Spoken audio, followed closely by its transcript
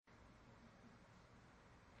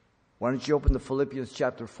Why don't you open to Philippians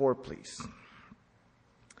chapter 4, please?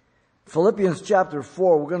 Philippians chapter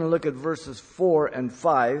 4, we're going to look at verses 4 and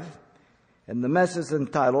 5. And the message is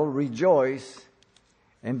entitled, Rejoice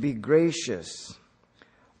and Be Gracious.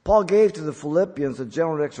 Paul gave to the Philippians a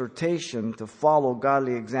general exhortation to follow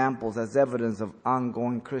godly examples as evidence of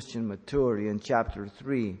ongoing Christian maturity in chapter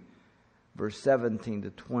 3, verse 17 to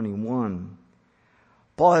 21.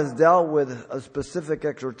 Paul has dealt with a specific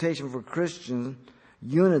exhortation for Christian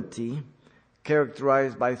unity,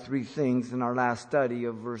 characterized by three things in our last study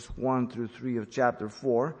of verse 1 through 3 of chapter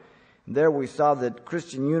 4. There we saw that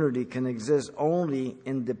Christian unity can exist only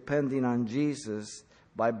in depending on Jesus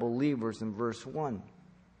by believers in verse 1.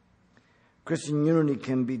 Christian unity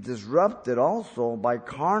can be disrupted also by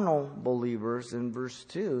carnal believers in verse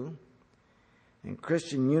 2. And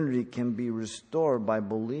Christian unity can be restored by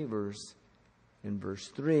believers in verse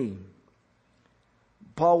 3.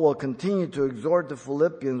 Paul will continue to exhort the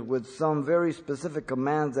Philippians with some very specific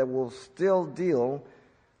commands that will still deal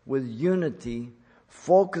with unity,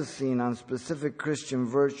 focusing on specific Christian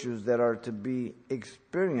virtues that are to be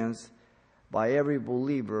experienced by every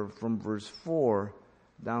believer from verse 4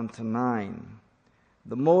 down to 9.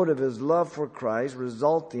 The motive is love for Christ,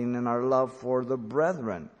 resulting in our love for the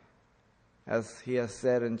brethren, as he has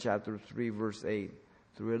said in chapter 3, verse 8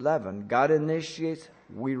 through 11. God initiates,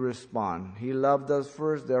 we respond. He loved us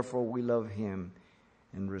first, therefore we love him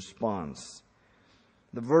in response.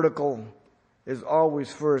 The vertical is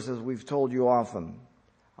always first, as we've told you often.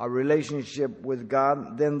 Our relationship with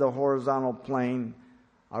God, then the horizontal plane,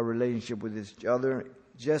 our relationship with each other,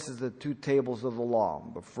 just as the two tables of the law.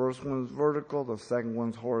 The first one is vertical, the second one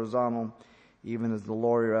is horizontal, even as the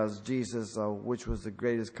lawyer asked Jesus, which was the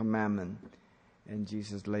greatest commandment, and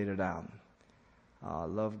Jesus laid it out.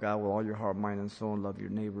 Love God with all your heart, mind, and soul, and love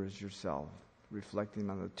your neighbor as yourself,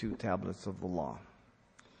 reflecting on the two tablets of the law.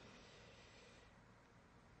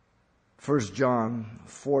 1 John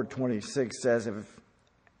 4:26 says, if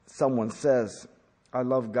someone says, I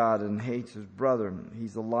love God and hates his brother,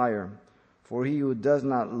 he's a liar. For he who does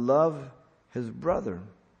not love his brother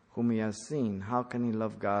whom he has seen, how can he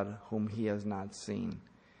love God whom he has not seen?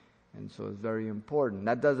 And so it's very important.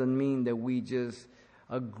 That doesn't mean that we just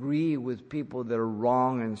agree with people that are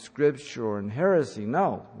wrong in Scripture or in heresy.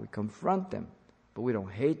 No, we confront them, but we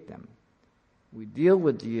don't hate them. We deal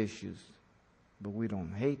with the issues, but we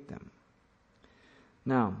don't hate them.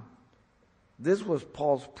 Now, this was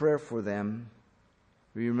Paul's prayer for them.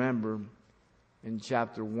 Remember, in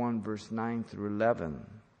chapter 1, verse 9 through 11.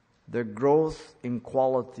 Their growth in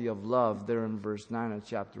quality of love, there in verse 9 of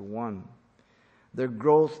chapter 1. Their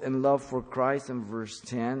growth in love for Christ in verse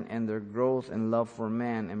 10, and their growth in love for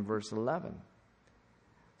man in verse 11.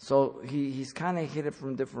 So he's kind of hit it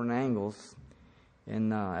from different angles,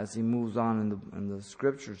 and as he moves on in the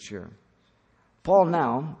scriptures here. Paul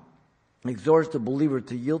now exhorts the believer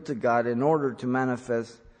to yield to God in order to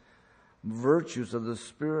manifest virtues of the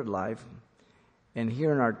spirit life. And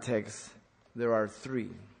here in our text, there are three.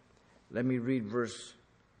 Let me read verse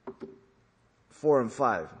 4 and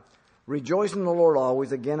 5. Rejoice in the Lord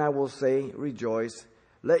always. Again, I will say, rejoice.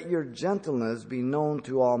 Let your gentleness be known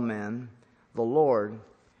to all men. The Lord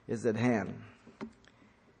is at hand.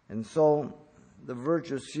 And so, the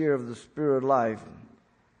virtues here of the spirit life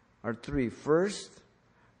are three. First,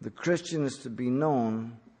 the Christian is to be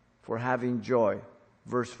known for having joy.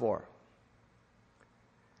 Verse 4.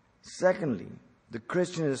 Secondly, the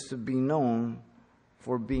Christian is to be known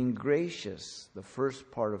for being gracious, the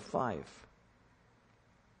first part of 5.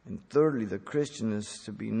 And thirdly, the Christian is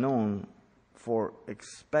to be known for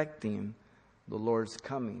expecting the Lord's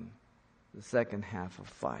coming, the second half of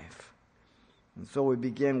 5. And so we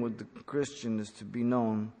begin with the Christian is to be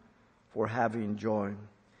known for having joy.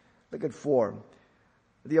 Look at 4.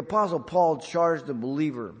 The Apostle Paul charged the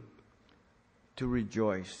believer to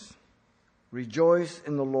rejoice. Rejoice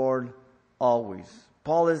in the Lord always.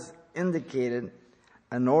 Paul has indicated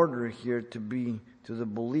an order here to be to the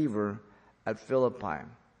believer at Philippi.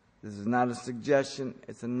 This is not a suggestion,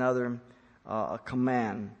 it's another a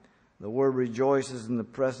command. The word rejoice is in the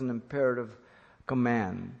present imperative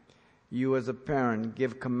command. You as a parent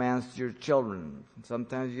give commands to your children.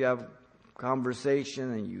 Sometimes you have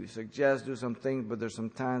conversation and you suggest do some things, but there's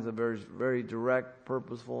sometimes a very, very direct,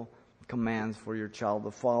 purposeful commands for your child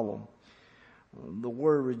to follow. The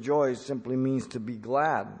word rejoice simply means to be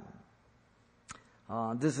glad.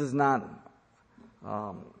 This is not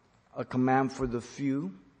a command for the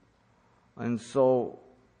few. And so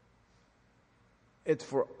it's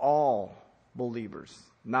for all believers,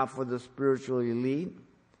 not for the spiritual elite,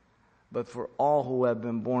 but for all who have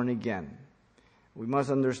been born again. We must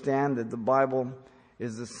understand that the Bible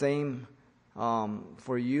is the same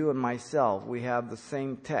for you and myself. We have the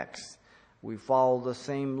same text. We follow the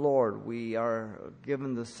same Lord. We are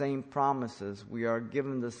given the same promises. We are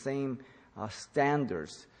given the same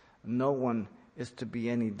standards. No one is to be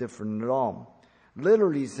any different at all.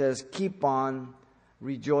 Literally says, keep on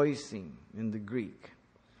rejoicing in the Greek.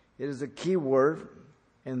 It is a key word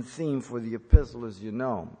and theme for the epistle, as you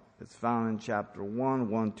know. It's found in chapter 1,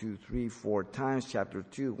 1, 2, 3, 4 times. Chapter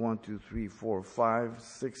 2, 1, 2, 3, 4, 5,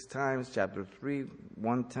 6 times. Chapter 3,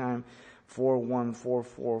 1 time. 4, 1, 4,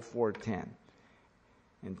 4, 4, 10.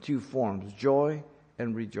 In two forms, joy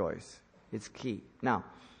and rejoice. It's key. Now,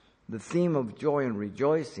 the theme of joy and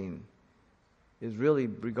rejoicing is really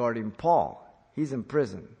regarding Paul. He's in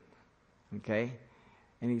prison, okay?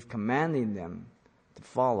 And he's commanding them to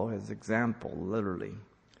follow his example, literally.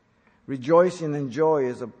 Rejoicing and joy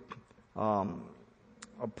is a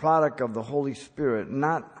product of the Holy Spirit,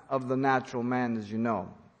 not of the natural man, as you know.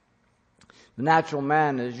 The natural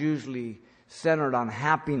man is usually centered on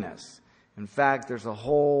happiness. In fact, there's a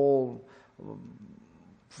whole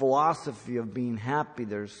philosophy of being happy.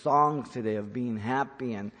 There's songs today of being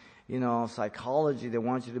happy, and psychology, they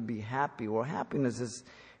want you to be happy. Well, happiness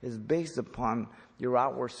is based upon your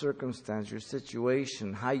outward circumstance, your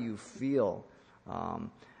situation, how you feel.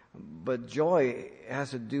 But joy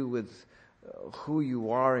has to do with who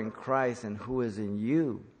you are in Christ and who is in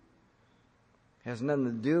you. It has nothing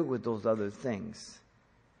to do with those other things.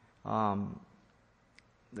 The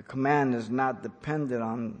command is not dependent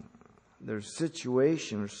on their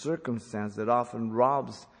situation or circumstance that often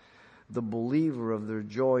robs the believer of their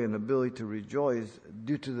joy and ability to rejoice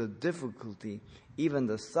due to the difficulty, even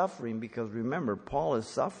the suffering, because remember, Paul is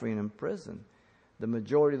suffering in prison. The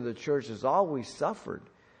majority of the church has always suffered.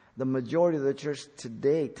 The majority of the church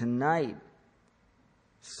tonight,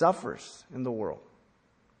 suffers in the world.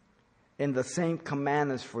 And the same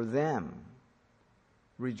command is for them.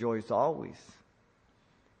 Rejoice always.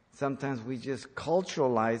 Sometimes we just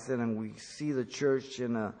culturalize it and we see the church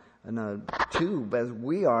in a tube as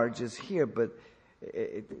we are just here, but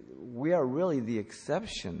we are really the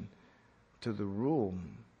exception to the rule,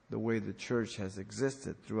 the way the church has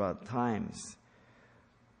existed throughout times.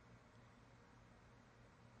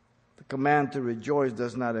 The command to rejoice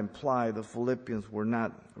does not imply the Philippians were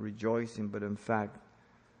not rejoicing, but in fact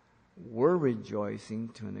were rejoicing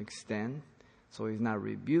to an extent. So he's not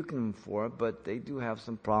rebuking them for it, but they do have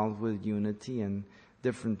some problems with unity and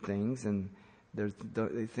different things, and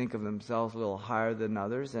they think of themselves a little higher than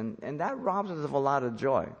others, and that robs us of a lot of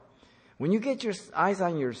joy. When you get your eyes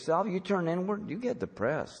on yourself, you turn inward, you get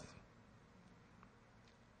depressed.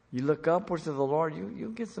 You look upwards to the Lord,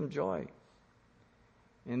 you get some joy.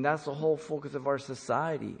 And that's the whole focus of our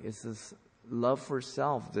society, is this love for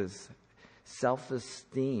self, this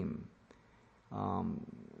self-esteem,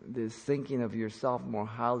 this thinking of yourself more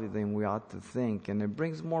highly than we ought to think. And it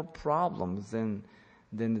brings more problems than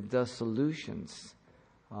it does solutions.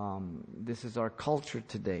 This is our culture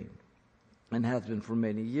today, and has been for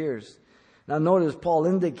many years. Now notice Paul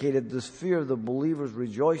indicated this fear of the believer's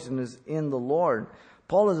rejoicing is in the Lord.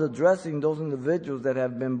 Paul is addressing those individuals that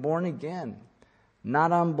have been born again,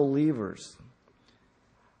 not unbelievers.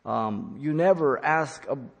 You never ask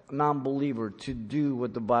a non-believer to do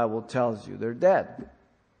what the Bible tells you. They're dead.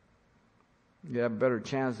 You have a better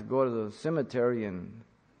chance to go to the cemetery and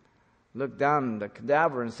look down the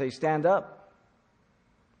cadaver and say, stand up.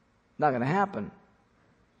 Not going to happen.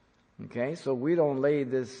 Okay, so we don't lay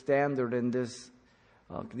this standard and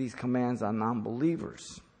these commands on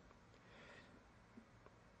non-believers.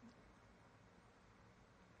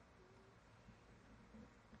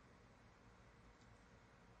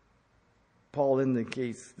 Paul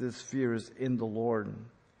indicates this fear is in the Lord.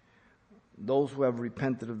 Those who have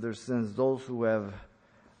repented of their sins, those who have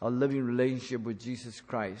a living relationship with Jesus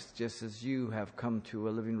Christ, just as you have come to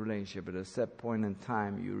a living relationship at a set point in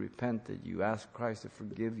time, you repented, you asked Christ to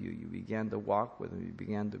forgive you, you began to walk with Him, you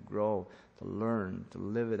began to grow, to learn, to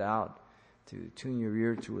live it out, to tune your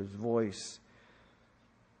ear to His voice.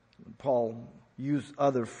 Paul used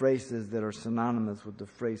other phrases that are synonymous with the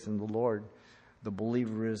phrase in the Lord. The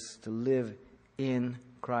believer is to live in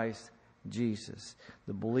Christ Jesus.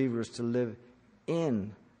 The believer is to live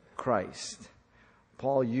in Christ.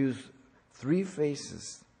 Paul used three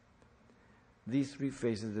phases. These three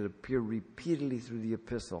phases that appear repeatedly through the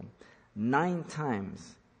epistle. 9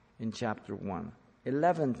 times in chapter 1.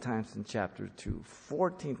 11 times in chapter 2.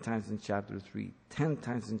 14 times in chapter 3. 10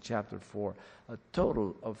 times in chapter 4. A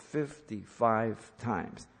total of 55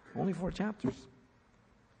 times. Only 4 chapters.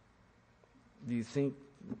 Do you think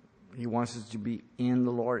he wants us to be in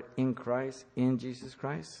the Lord, in Christ, in Jesus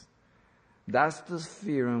Christ? That's the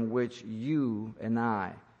sphere in which you and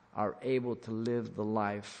I are able to live the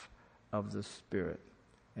life of the Spirit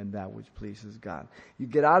and that which pleases God. You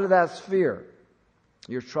get out of that sphere,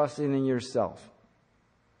 you're trusting in yourself.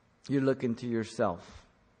 You're looking to yourself.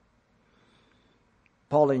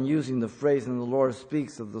 Paul, in using the phrase, "and the Lord,"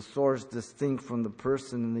 speaks of the source distinct from the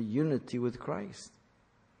person in the unity with Christ.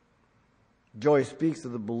 Joy speaks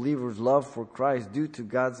of the believer's love for Christ due to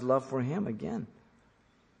God's love for him again.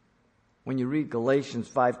 When you read Galatians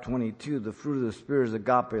 5:22, the fruit of the Spirit is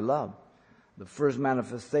agape love. The first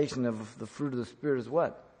manifestation of the fruit of the Spirit is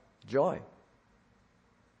what? Joy.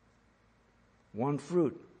 One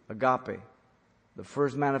fruit, agape. The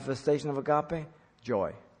first manifestation of agape,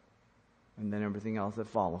 joy. And then everything else that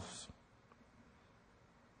follows.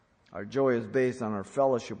 Our joy is based on our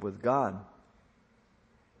fellowship with God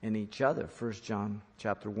and each other. 1 John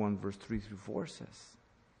chapter 1, verse 3 through 4 says.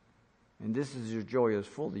 And this is your joy is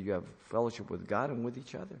full, that you have fellowship with God and with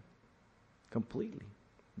each other. Completely.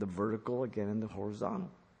 The vertical again and the horizontal.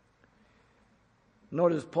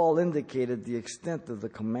 Notice Paul indicated the extent of the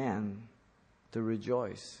command to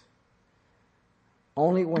rejoice.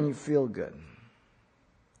 Only when you feel good.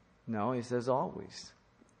 No, he says always.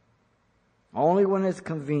 Only when it's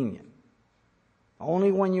convenient.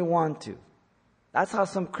 Only when you want to. That's how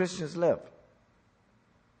some Christians live.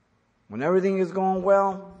 When everything is going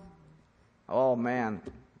well, oh man,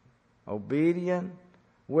 obedient,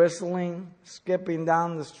 whistling, skipping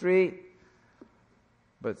down the street,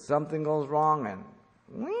 but something goes wrong and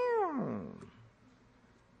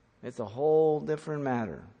it's a whole different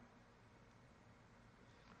matter.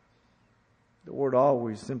 The word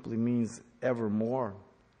always simply means evermore,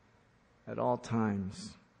 at all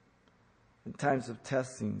times. In times of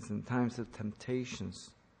testings, in times of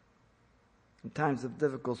temptations, in times of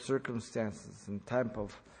difficult circumstances, in times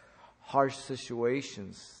of harsh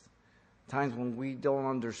situations, times when we don't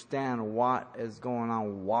understand what is going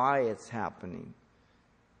on, why it's happening.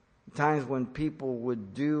 Times when people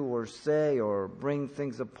would do or say or bring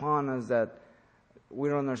things upon us that we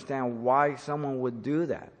don't understand why someone would do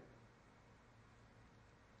that.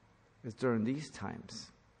 It's during these times,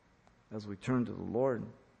 as we turn to the Lord.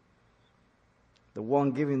 The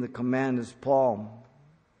one giving the command is Paul.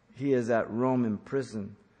 He is at Rome in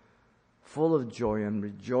prison, full of joy and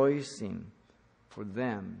rejoicing for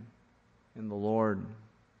them in the Lord.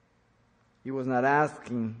 He was not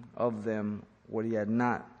asking of them what he had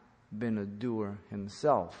not been a doer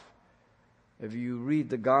himself. If you read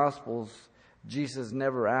the Gospels, Jesus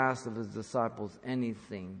never asked of his disciples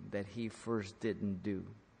anything that he first didn't do.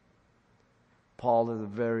 Paul is the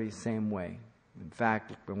very same way. In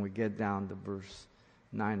fact, when we get down to verse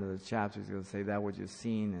 9 of the chapter, he's going to say, "That which you've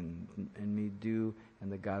seen and me do,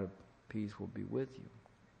 and the God of peace will be with you."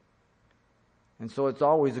 And so it's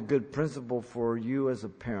always a good principle for you as a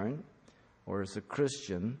parent, or as a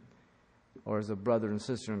Christian, or as a brother and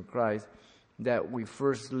sister in Christ, that we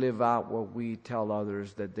first live out what we tell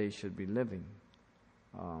others that they should be living.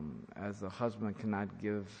 As a husband cannot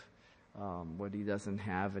give what he doesn't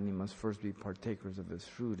have, and he must first be partakers of his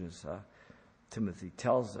fruit, as Timothy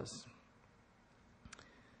tells us.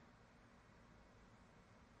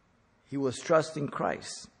 He was trusting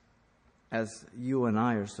Christ, as you and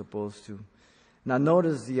I are supposed to. Now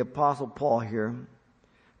notice the Apostle Paul here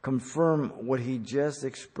confirm what he just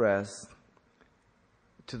expressed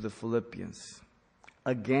to the Philippians.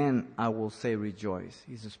 Again, I will say rejoice.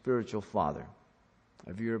 He's a spiritual father.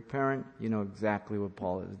 If you're a parent, you know exactly what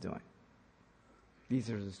Paul is doing. These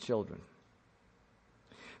are his children.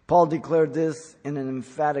 Paul declared this in an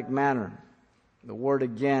emphatic manner. The word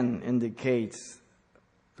again indicates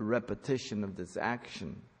the repetition of this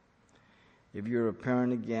action. If you're a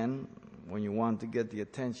parent again, when you want to get the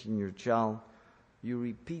attention of your child, you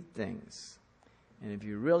repeat things. And if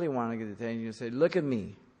you really want to get the attention, you say, "Look at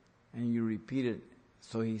me." And you repeat it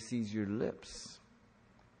so he sees your lips.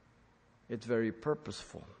 It's very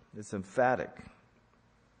purposeful. It's emphatic.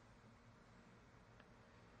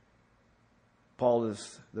 Paul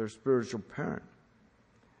is their spiritual parent,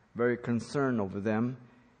 very concerned over them.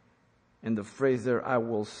 And the phrase there, "I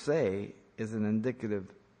will say," is an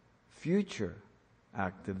indicative future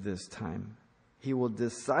active this time. He will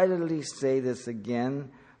decidedly say this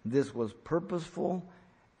again. This was purposeful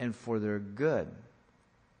and for their good.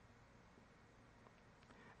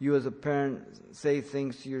 You as a parent say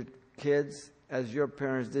things to your kids as your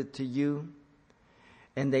parents did to you,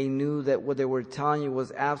 and they knew that what they were telling you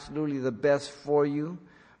was absolutely the best for you,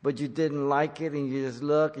 but you didn't like it, and you just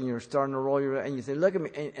look and you're starting to roll your eyes, and you say, "Look at me,"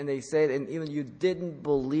 and they say it, and even you didn't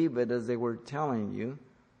believe it as they were telling you,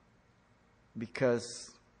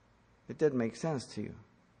 because it didn't make sense to you.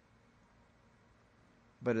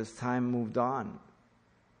 But as time moved on,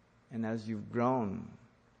 and as you've grown,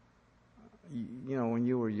 you know, when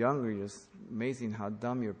you were younger, it's amazing how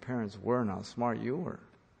dumb your parents were and how smart you were.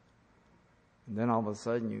 And then all of a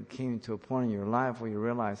sudden you came to a point in your life where you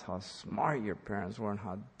realized how smart your parents were and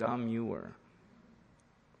how dumb you were.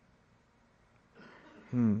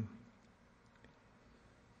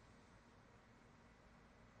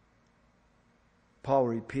 Paul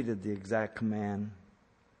repeated the exact command.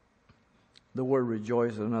 The word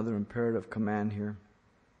rejoice is another imperative command here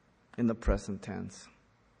in the present tense.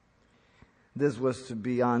 This was to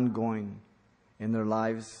be ongoing in their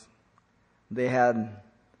lives. They had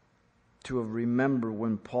to have remembered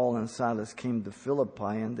when Paul and Silas came to Philippi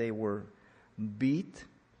and they were beat,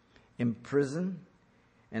 imprisoned,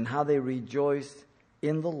 and how they rejoiced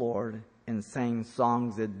in the Lord and sang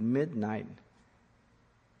songs at midnight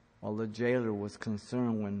while the jailer was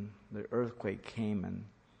concerned when the earthquake came and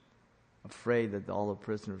afraid that all the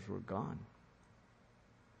prisoners were gone.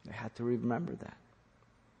 They had to remember that.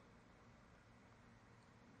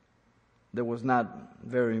 There was not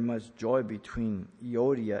very much joy between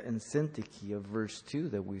Euodia and Syntyche of verse 2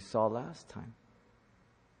 that we saw last time.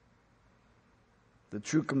 The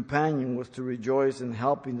true companion was to rejoice in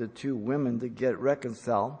helping the two women to get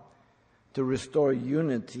reconciled, to restore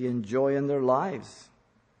unity and joy in their lives.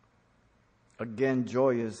 Again,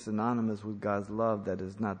 joy is synonymous with God's love that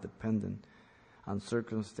is not dependent on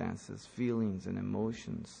circumstances, feelings, and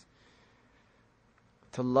emotions.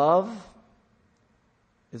 To love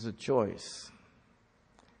is a choice,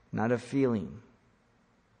 not a feeling.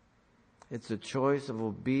 It's a choice of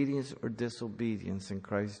obedience or disobedience in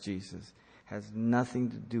Christ Jesus. It has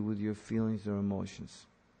nothing to do with your feelings or emotions.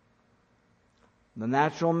 The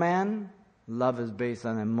natural man, love is based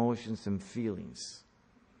on emotions and feelings.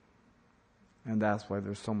 And that's why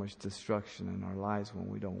there's so much destruction in our lives when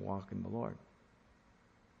we don't walk in the Lord.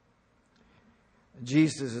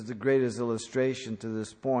 Jesus is the greatest illustration to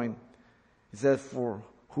this point. He says,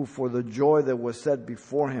 who for the joy that was set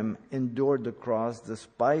before him endured the cross,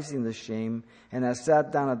 despising the shame, and has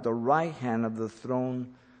sat down at the right hand of the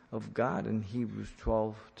throne of God in Hebrews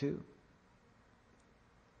 12:2.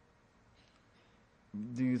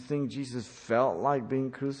 Do you think Jesus felt like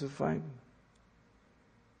being crucified?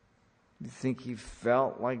 Do you think he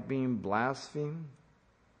felt like being blasphemed?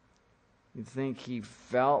 You think he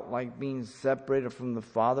felt like being separated from the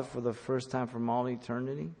Father for the first time from all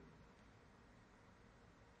eternity?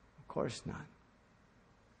 Of course not.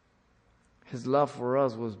 His love for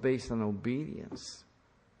us was based on obedience,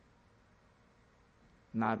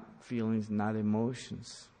 not feelings, not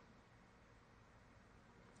emotions.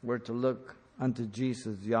 We're to look unto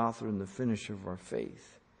Jesus, the author and the finisher of our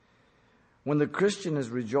faith. When the Christian is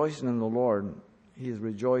rejoicing in the Lord, he is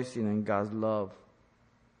rejoicing in God's love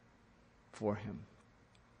for him.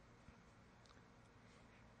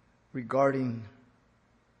 Regarding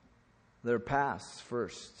their past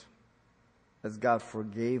first, as God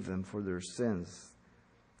forgave them for their sins,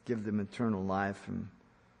 give them eternal life and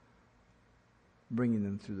bringing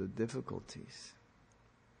them through the difficulties.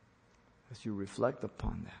 As you reflect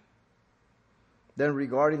upon that. Then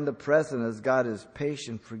regarding the present, as God is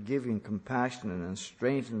patient, forgiving, compassionate, and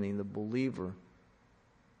strengthening the believer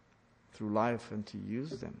through life and to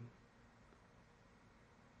use them.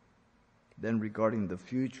 Then regarding the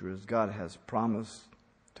future, as God has promised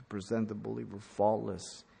to present the believer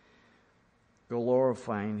faultless,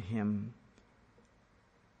 glorifying him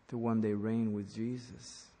to one day reign with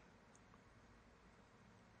Jesus.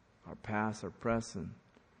 Our past, our present,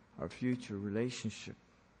 our future relationship.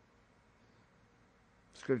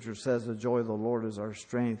 Scripture says the joy of the Lord is our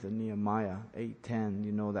strength in Nehemiah 8:10.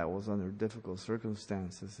 You know that was under difficult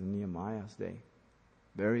circumstances in Nehemiah's day.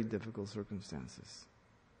 Very difficult circumstances.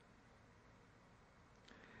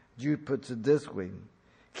 Jude puts it this way.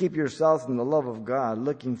 Keep yourselves in the love of God,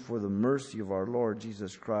 looking for the mercy of our Lord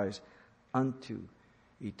Jesus Christ unto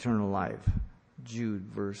eternal life. Jude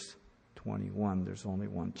verse 21. There's only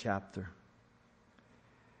one chapter.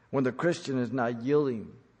 When the Christian is not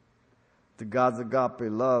yielding to God's agape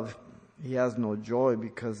love, he has no joy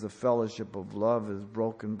because the fellowship of love is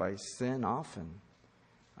broken by sin often.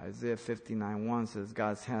 Isaiah 59:1 says,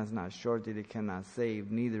 God's hand's not short that it cannot save,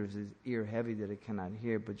 neither is his ear heavy that it cannot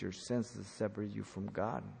hear, but your senses separate you from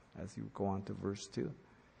God, as you go on to verse 2.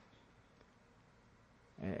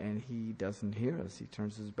 And he doesn't hear us. He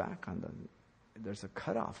turns his back on them. There's a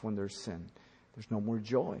cutoff when there's sin. There's no more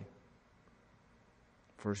joy.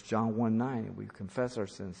 1 John 1:9, we confess our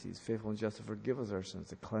sins. He's faithful and just to forgive us our sins,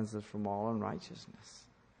 to cleanse us from all unrighteousness.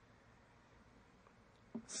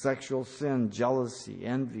 Sexual sin, jealousy,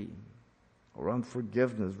 envy, or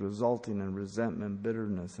unforgiveness resulting in resentment,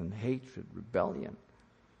 bitterness, and hatred, rebellion.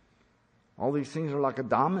 All these things are like a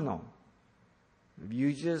domino. If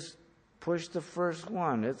you just push the first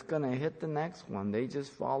one, it's going to hit the next one. They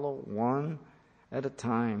just follow one at a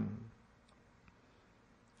time.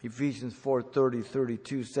 Ephesians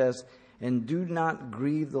 4:30-32 says, "And do not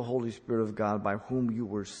grieve the Holy Spirit of God, by whom you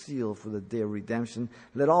were sealed for the day of redemption.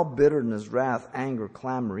 Let all bitterness, wrath, anger,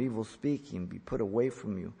 clamor, evil speaking be put away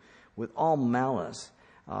from you, with all malice.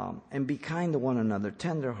 And be kind to one another,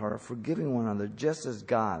 tender-hearted, forgiving one another, just as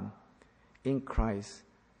God in Christ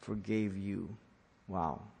forgave you."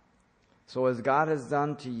 Wow. So as God has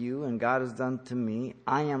done to you and God has done to me,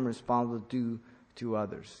 I am responsible to do to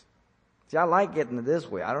others. See, I like getting it this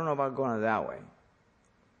way. I don't know about going it that way.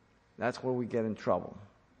 That's where we get in trouble.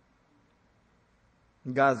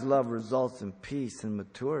 God's love results in peace and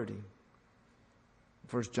maturity.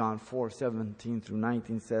 1 John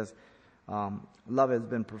 4:17-19 says, love has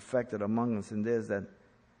been perfected among us in this, that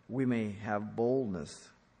we may have boldness,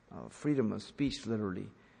 freedom of speech, literally,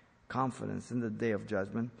 confidence in the day of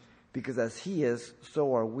judgment. Because as He is,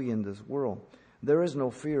 so are we in this world. There is no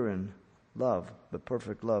fear in love, but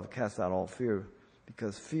perfect love casts out all fear,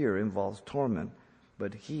 because fear involves torment.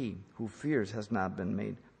 But he who fears has not been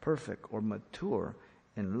made perfect or mature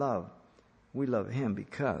in love. We love Him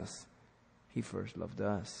because He first loved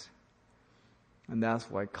us. And that's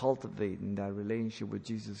why cultivating that relationship with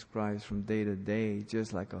Jesus Christ from day to day,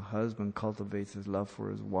 just like a husband cultivates his love for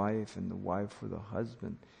his wife and the wife for the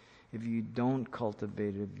husband, if you don't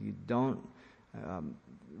cultivate it, if you don't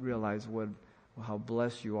realize how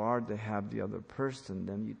blessed you are to have the other person,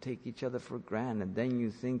 then you take each other for granted. Then you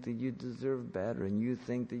think that you deserve better, and you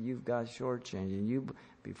think that you've got shortchanged, and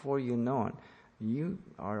before you know it, you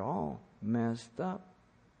are all messed up.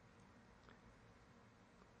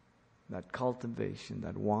 That cultivation,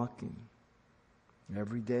 that walking,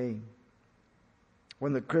 every day.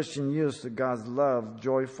 When the Christian yields to God's love,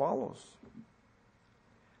 joy follows.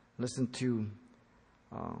 Listen to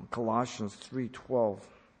Colossians 3:12.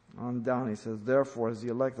 On down, he says, "Therefore, as the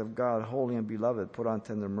elect of God, holy and beloved, put on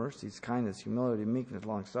tender mercies, kindness, humility, meekness,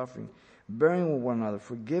 long-suffering, bearing with one another,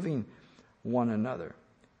 forgiving one another.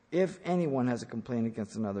 If anyone has a complaint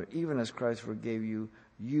against another, even as Christ forgave you,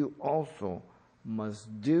 you also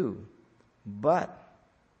must do. But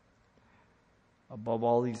above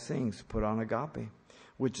all these things, put on agape,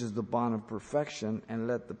 which is the bond of perfection, and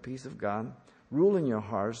let the peace of God rule in your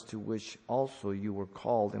hearts, to which also you were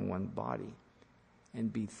called in one body.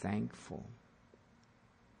 And be thankful."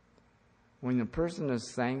 When a person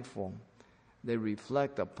is thankful, they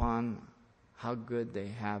reflect upon how good they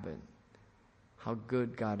have it, how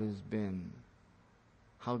good God has been,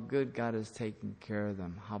 how good God has taken care of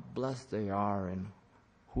them, how blessed they are and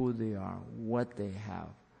who they are, what they have.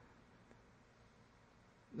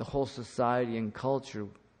 The whole society and culture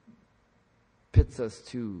pits us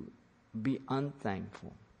to be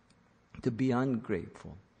unthankful, to be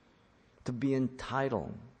ungrateful, to be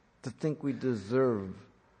entitled, to think we deserve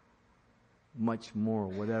much more,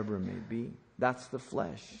 whatever it may be. That's the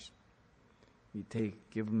flesh. You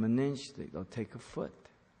give them an inch, they'll take a foot,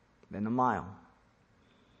 then a mile.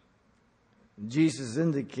 Jesus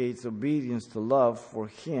indicates obedience to love for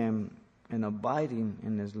Him, and abiding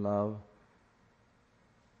in His love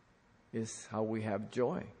is how we have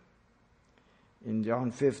joy. In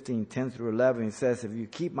John 15:10-11, it says, "If you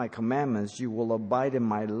keep my commandments, you will abide in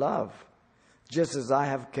my love. Just as I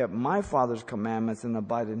have kept my Father's commandments and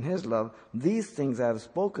abide in His love, these things I have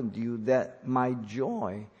spoken to you, that my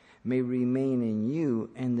joy may remain in you,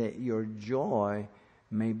 and that your joy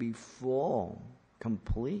may be full,"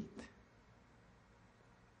 complete.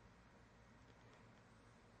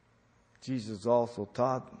 Jesus also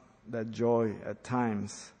taught that joy at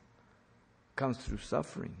times comes through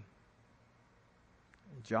suffering.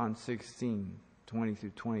 John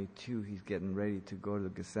 16:20-22, He's getting ready to go to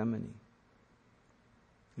Gethsemane.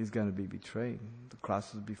 He's going to be betrayed. The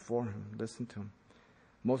cross is before Him. Listen to Him.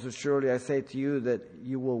 "Most assuredly I say to you that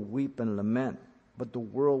you will weep and lament, but the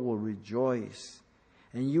world will rejoice.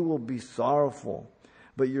 And you will be sorrowful,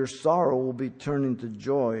 but your sorrow will be turned into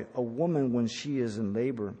joy. A woman, when she is in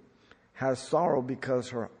labor, has sorrow because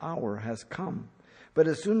her hour has come. But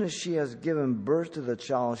as soon as she has given birth to the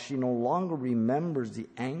child, she no longer remembers the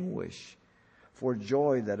anguish for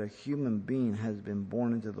joy that a human being has been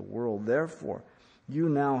born into the world. Therefore, you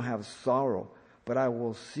now have sorrow, but I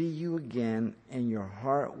will see you again, and your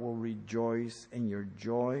heart will rejoice, and your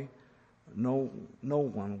joy no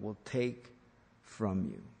one will take from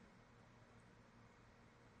you."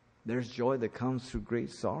 There's joy that comes through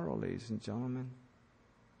great sorrow, ladies and gentlemen.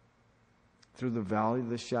 Through the valley of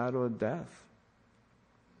the shadow of death.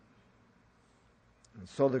 And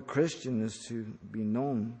so the Christian is to be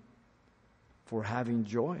known for having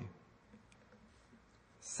joy.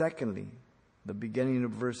 Secondly, the beginning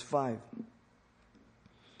of verse 5.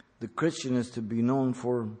 The Christian is to be known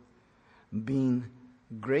for being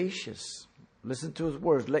gracious. Listen to his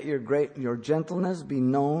words. Let your gentleness be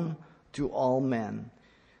known to all men.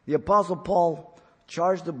 The Apostle Paul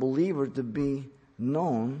charged the believer to be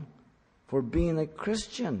known for being a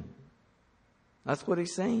Christian. That's what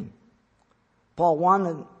he's saying. Paul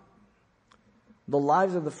wanted the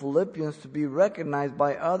lives of the Philippians to be recognized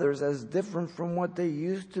by others as different from what they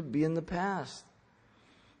used to be in the past.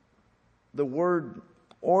 The word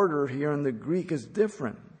order here in the Greek is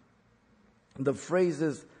different. The phrase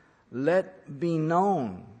is, let be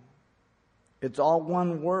known. It's all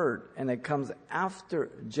one word, and it comes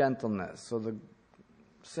after gentleness. So the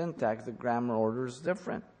syntax, the grammar order is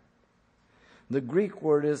different. The Greek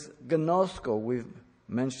word is gnosko. We've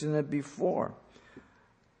mentioned it before.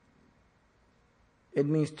 It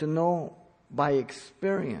means to know by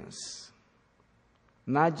experience.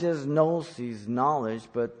 Not just gnosis, knowledge,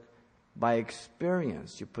 but by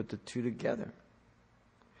experience. You put the two together.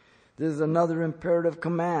 This is another imperative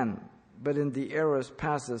command, but in the aorist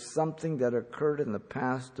passive, something that occurred in the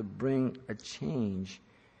past to bring a change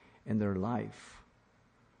in their life.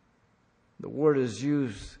 The word is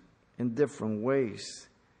used in different ways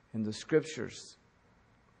in the scriptures.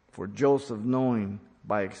 For Joseph knowing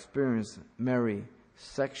by experience Mary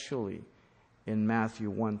sexually in Matthew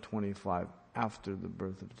 1:25 after the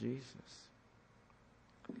birth of Jesus.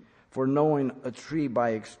 For knowing a tree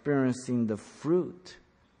by experiencing the fruit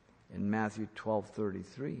in Matthew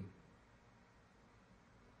 12:33.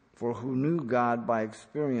 For who knew God by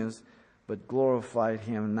experience but glorified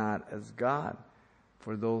him not as God,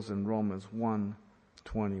 for those in Romans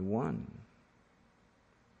 1:21.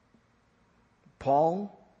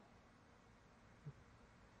 Paul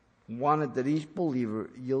wanted that each believer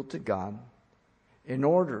yield to God in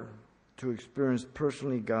order to experience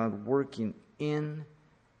personally God working in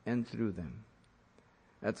and through them.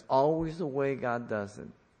 That's always the way God does it.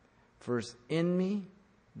 First in me,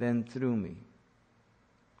 then through me.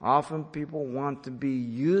 Often people want to be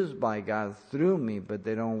used by God through me, but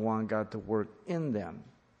they don't want God to work in them.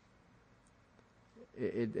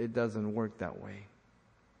 It doesn't work that way.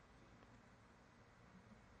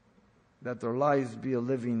 That their lives be a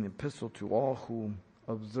living epistle to all who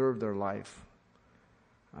observe their life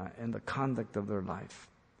and the conduct of their life.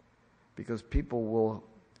 Because people will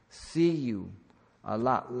see you a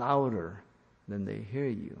lot louder than they hear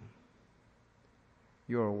you.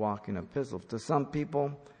 You're a walking epistle. To some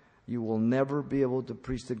people, you will never be able to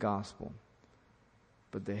preach the gospel,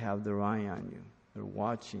 but they have their eye on you. They're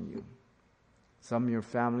watching you. Some of your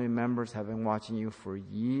family members have been watching you for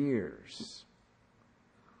years.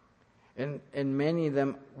 And many of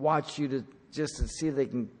them watch you just to see if they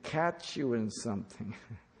can catch you in something.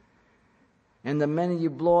 And the minute you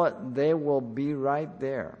blow it, they will be right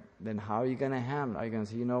there. Then how are you going to handle it? Are you going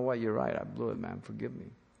to say, you know what, you're right, I blew it, man, forgive me.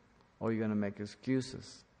 Or you're going to make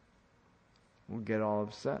excuses. We'll get all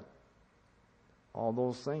upset. All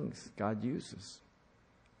those things God uses.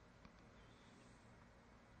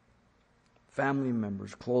 Family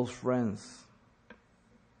members, close friends.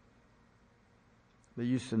 They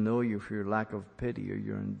used to know you for your lack of pity or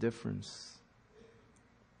your indifference,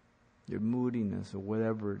 your moodiness or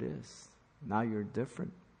whatever it is. Now you're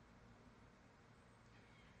different.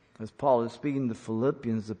 As Paul is speaking to the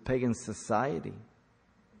Philippians, the pagan society,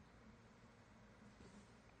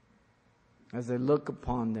 as they look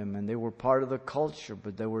upon them, and they were part of the culture,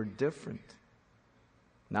 but they were different.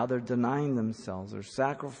 Now they're denying themselves. They're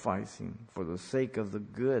sacrificing for the sake of the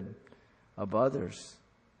good of others,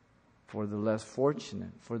 for the less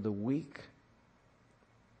fortunate, for the weak.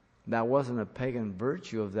 That wasn't a pagan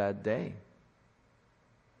virtue of that day.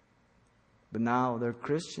 But now they're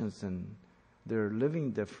Christians and they're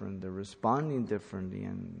living different. They're responding differently.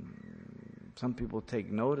 And some people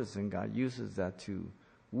take notice, and God uses that to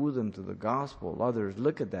woo them to the gospel. Others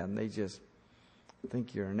look at that and they just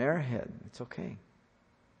think you're an airhead. It's okay.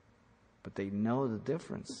 But they know the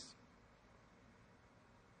difference.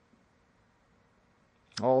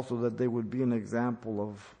 Also, that they would be an example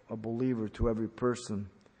of a believer to every person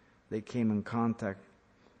they came in contact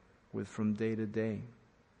with from day to day.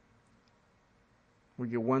 We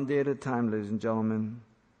get one day at a time, ladies and gentlemen.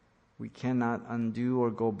 We cannot undo or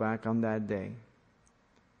go back on that day.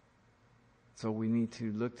 So we need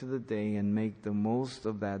to look to the day and make the most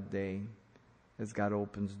of that day as God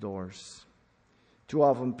opens doors. Too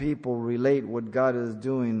often people relate what God is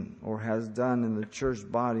doing or has done in the church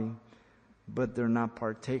body, but they're not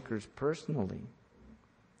partakers personally.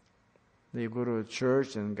 They go to a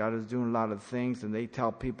church and God is doing a lot of things, and they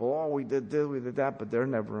tell people, oh, we did this, we did that, but they're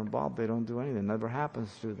never involved. They don't do anything. It never happens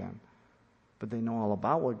to them. But they know all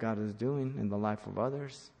about what God is doing in the life of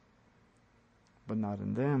others, but not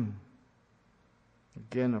in them.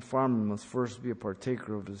 Again, a farmer must first be a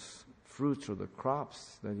partaker of his fruits or the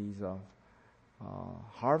crops that he's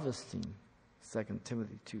harvesting. 2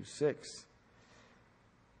 Timothy 2:6.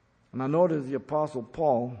 And I notice the Apostle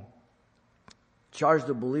Paul charged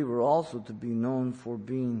the believer also to be known for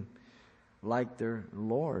being like their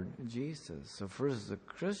Lord Jesus. So first, as a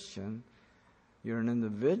Christian, you're an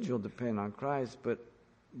individual depending on Christ, but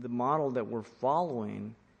the model that we're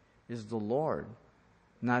following is the Lord,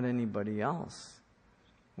 not anybody else.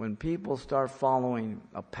 When people start following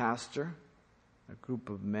a pastor, a group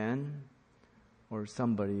of men, or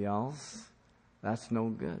somebody else, that's no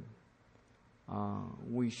good.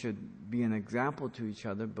 We should be an example to each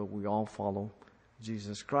other, but we all follow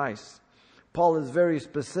Jesus Christ. Paul is very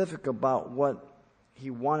specific about what he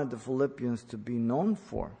wanted the Philippians to be known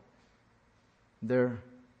for. Their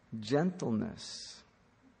gentleness.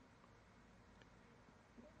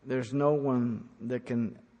 There's no one that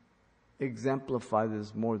can exemplify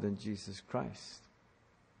this more than Jesus Christ.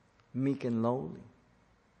 Meek and lowly.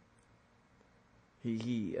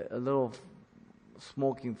 He a little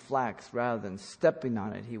smoking flax, rather than stepping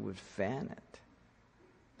on it, he would fan it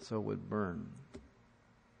so it would burn.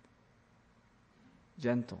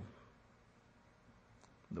 Gentle.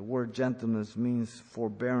 The word gentleness means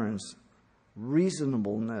forbearance,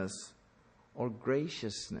 reasonableness, or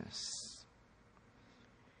graciousness.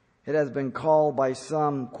 It has been called by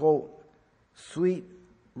some, quote, sweet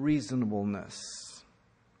reasonableness.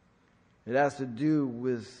 It has to do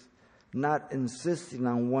with not insisting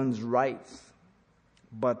on one's rights,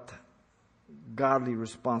 but godly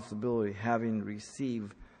responsibility, having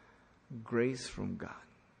received grace from God.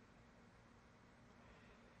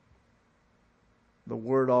 The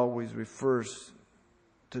word always refers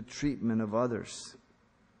to treatment of others,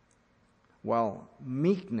 while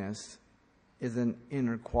meekness is an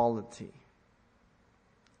inner quality,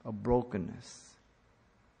 a brokenness,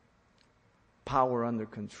 power under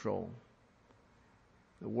control.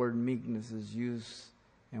 The word meekness is used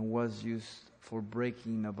and was used for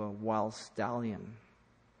breaking of a wild stallion.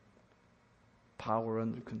 Power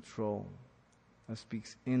under control. That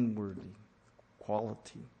speaks inwardly,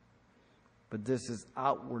 quality. But this is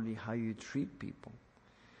outwardly how you treat people.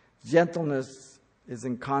 Gentleness is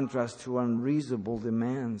in contrast to unreasonable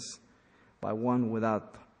demands by one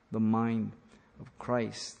without the mind of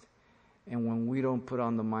Christ. And when we don't put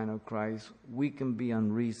on the mind of Christ, we can be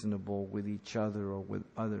unreasonable with each other or with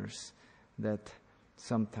others, that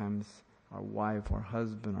sometimes our wife, our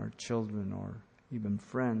husband, our children, or even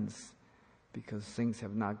friends, because things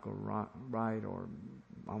have not gone right, or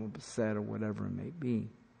I'm upset, or whatever it may be.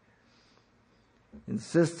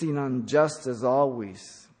 Insisting on justice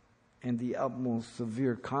always and the utmost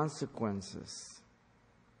severe consequences.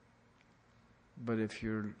 But if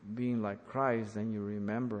you're being like Christ, then you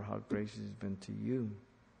remember how gracious He's been to you.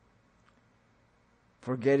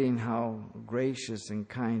 Forgetting how gracious and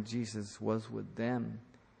kind Jesus was with them,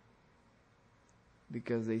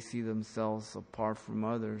 because they see themselves apart from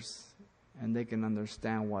others, and they can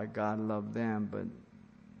understand why God loved them, but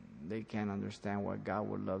they can't understand why God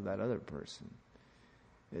would love that other person.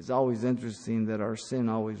 It's always interesting that our sin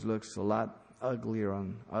always looks a lot uglier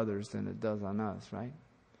on others than it does on us, right?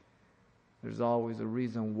 There's always a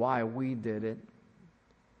reason why we did it,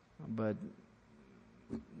 but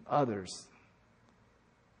others,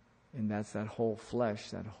 and that's that whole flesh,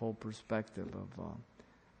 that whole perspective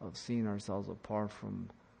of seeing ourselves apart from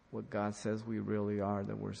what God says we really are,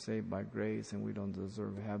 that we're saved by grace and we don't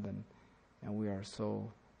deserve heaven, and we are so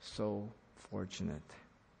fortunate.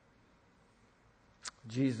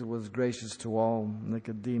 Jesus was gracious to all.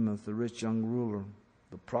 Nicodemus, the rich young ruler,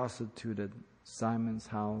 the prostitute at Simon's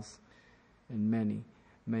house, and many,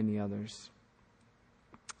 many others.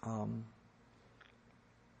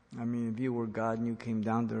 If you were God and you came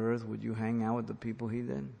down to earth, would you hang out with the people He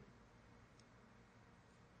did?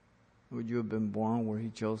 Would you have been born where He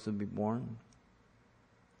chose to be born?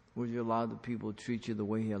 Would you allow the people to treat you the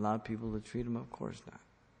way He allowed people to treat Him? Of course not.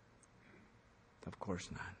 Of course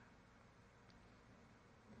not.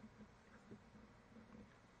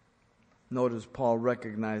 Notice Paul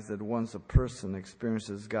recognized that once a person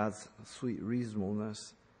experiences God's sweet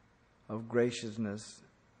reasonableness of graciousness,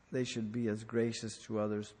 they should be as gracious to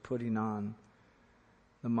others, putting on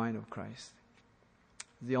the mind of Christ.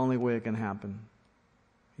 The only way it can happen.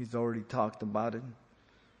 He's already talked about it.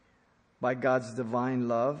 by God's divine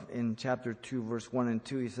love. In chapter 2, verse 1 and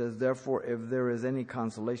 2, he says, "Therefore, if there is any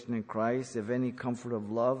consolation in Christ, if any comfort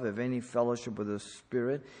of love, if any fellowship with the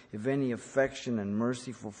Spirit, if any affection and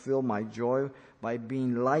mercy, fulfill my joy by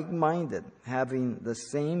being like-minded, having the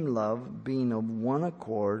same love, being of one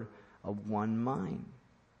accord, of one mind."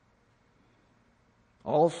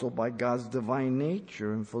 Also by God's divine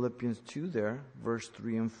nature, in Philippians 2 there, verse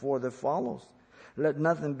 3 and 4 that follows. "Let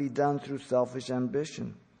nothing be done through selfish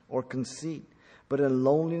ambition or conceit, but in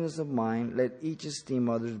lowliness of mind, let each esteem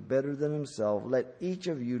others better than himself. Let each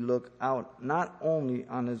of you look out not only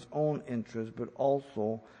on his own interest, but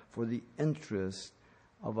also for the interest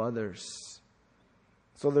of others."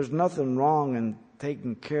 So there's nothing wrong in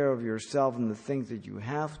taking care of yourself and the things that you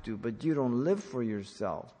have to, but you don't live for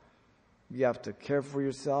yourself. You have to care for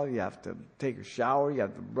yourself. You have to take a shower. You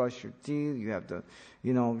have to brush your teeth. You have to,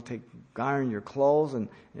 iron your clothes and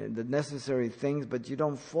the necessary things, but you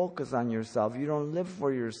don't focus on yourself. You don't live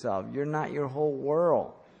for yourself. You're not your whole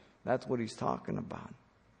world. That's what he's talking about.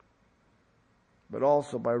 But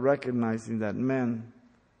also by recognizing that men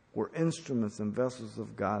were instruments and vessels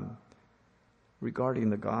of God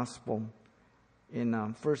regarding the gospel. In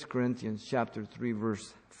 1 Corinthians chapter 3,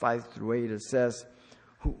 verse 5 through 8, it says,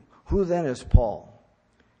 Who then is Paul?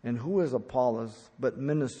 And who is Apollos, but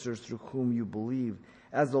ministers through whom you believe?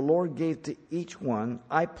 As the Lord gave to each one,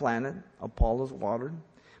 I planted, Apollos watered,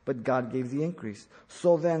 but God gave the increase.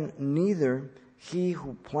 So then neither he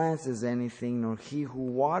who plants is anything, nor he who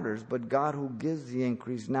waters, but God who gives the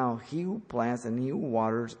increase. Now he who plants and he who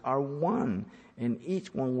waters are one, and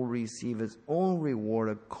each one will receive his own reward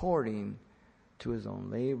according to his own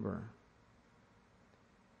labor.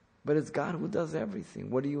 But it's God who does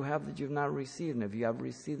everything. What do you have that you've not received? And if you have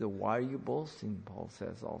received it, why are you boasting? Paul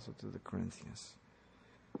says also to the Corinthians.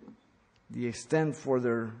 The extent for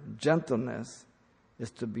their gentleness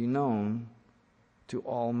is to be known to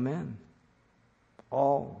all men.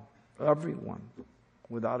 All, everyone,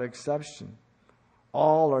 without exception.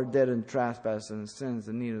 All are dead in trespasses and sins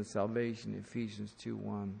in need of salvation. Ephesians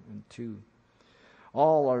 2:1 and 2.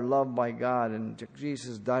 All are loved by God, and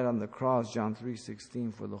Jesus died on the cross, John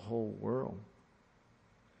 3:16, for the whole world.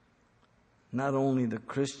 Not only the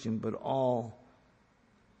Christian, but all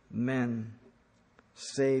men,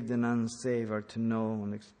 saved and unsaved, are to know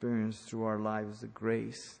and experience through our lives the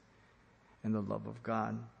grace and the love of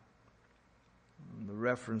God. The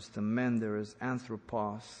reference to men there is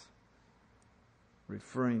anthropos,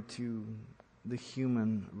 referring to the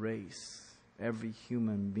human race, every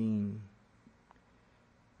human being.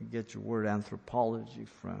 You get your word anthropology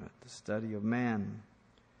from it, the study of man.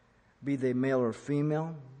 Be they male or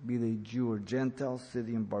female, be they Jew or Gentile,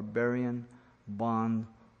 Scythian, barbarian, bond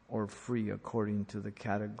or free, according to the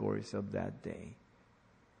categories of that day.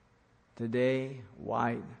 Today,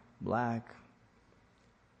 white, black,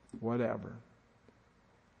 whatever.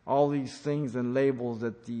 All these things and labels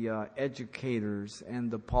that the educators and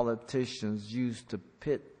the politicians use to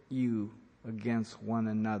pit you against one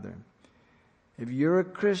another. If you're a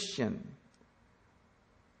Christian,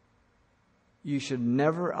 you should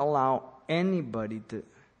never allow anybody to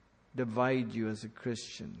divide you as a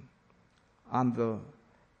Christian on the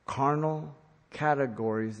carnal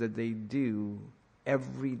categories that they do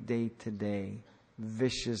every day today,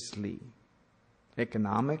 viciously.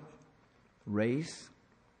 Economic, race,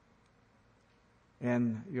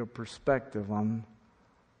 and your perspective on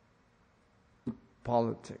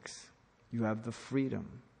politics. You have the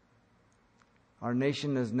freedom. Our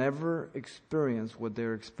nation has never experienced what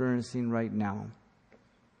they're experiencing right now.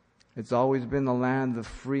 It's always been the land of the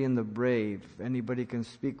free and the brave. Anybody can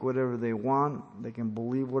speak whatever they want. They can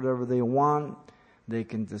believe whatever they want. They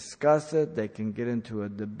can discuss it. They can get into a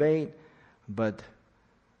debate. But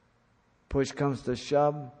push comes to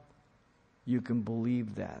shove, you can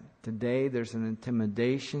believe that. Today there's an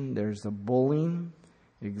intimidation. There's a bullying.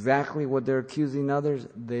 Exactly what they're accusing others,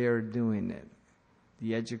 they are doing it.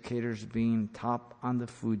 The educators being top on the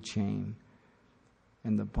food chain.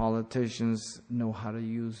 And the politicians know how to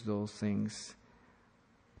use those things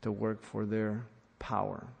to work for their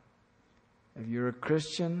power. If you're a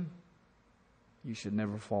Christian, you should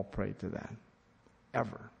never fall prey to that.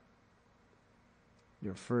 Ever.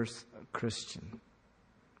 You're first a Christian.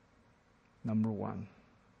 Number one.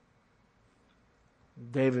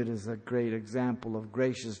 David is a great example of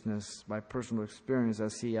graciousness by personal experience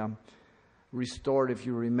as he restored, if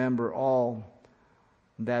you remember, all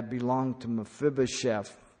that belonged to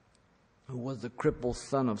Mephibosheth, who was the crippled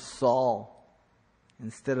son of Saul,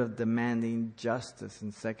 instead of demanding justice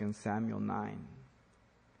in 2 Samuel 9.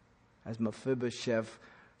 As Mephibosheth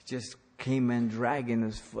just came in dragging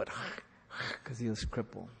his foot because he was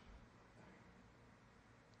crippled.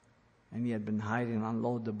 and he had been hiding on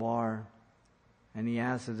Lo-debar. And he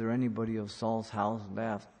asked, is there anybody of Saul's house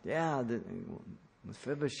left? Yeah,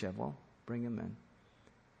 Mephibosheth. Well, bring him in.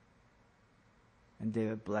 And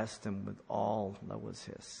David blessed him with all that was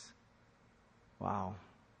his. Wow.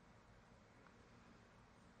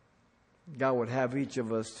 God would have each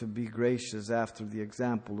of us to be gracious after the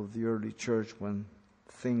example of the early church when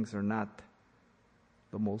things are not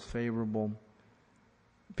the most favorable.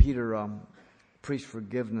 Peter preached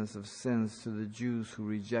forgiveness of sins to the Jews who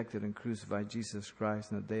rejected and crucified Jesus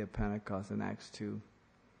Christ on the day of Pentecost in Acts 2.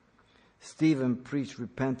 Stephen preached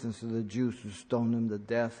repentance to the Jews who stoned him to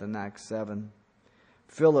death in Acts 7.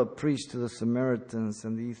 Philip preached to the Samaritans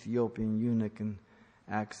and the Ethiopian eunuch in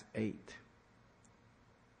Acts 8.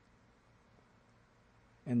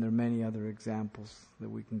 And there are many other examples that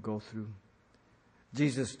we can go through.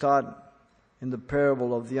 Jesus taught in the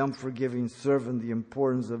parable of the unforgiving servant the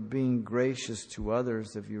importance of being gracious to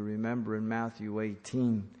others, if you remember in Matthew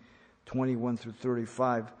 18, 21 through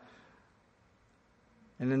 35.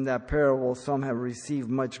 And in that parable, some have received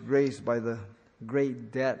much grace by the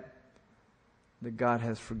great debt that God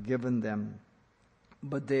has forgiven them,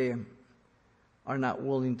 but they are not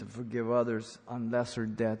willing to forgive others on lesser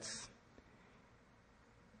debts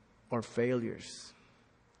or failures.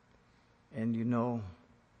 And you know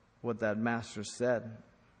what that master said: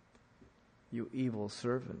 you evil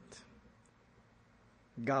servant.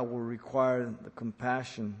 God will require the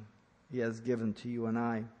compassion He has given to you and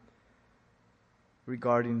I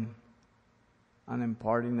regarding on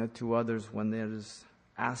imparting it to others when it is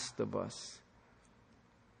asked of us,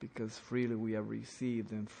 because freely we have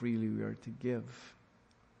received and freely we are to give.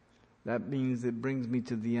 That means it brings me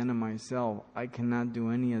to the end of myself. I cannot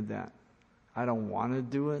do any of that. I don't want to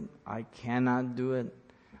do it. I cannot do it.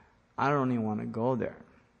 I don't even want to go there.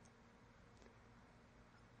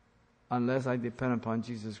 Unless I depend upon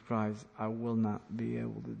Jesus Christ, I will not be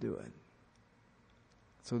able to do it.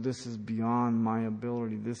 So this is beyond my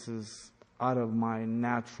ability. This is out of my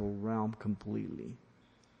natural realm completely.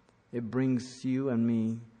 It brings you and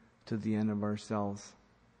me to the end of ourselves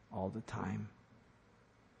all the time.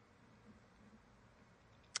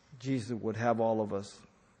 Jesus would have all of us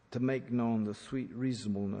to make known the sweet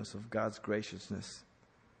reasonableness of God's graciousness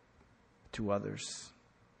to others.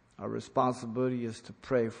 Our responsibility is to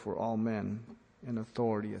pray for all men in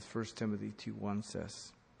authority, as 1 Timothy 2:1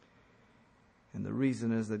 says. And the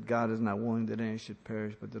reason is that God is not willing that any should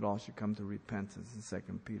perish, but that all should come to repentance in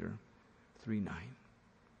 2 Peter 3:9.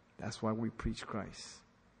 That's why we preach Christ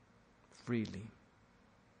freely.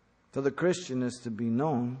 So the Christian is to be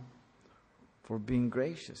known for being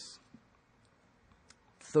gracious.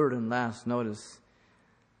 Third and last, notice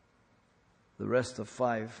the rest of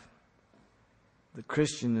 5. The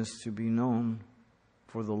Christian is to be known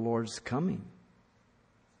for the Lord's coming.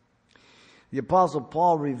 The Apostle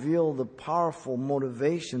Paul revealed the powerful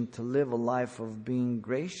motivation to live a life of being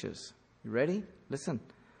gracious. You ready? Listen.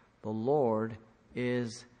 The Lord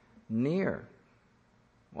is near.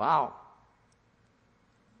 Wow.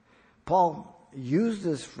 Paul used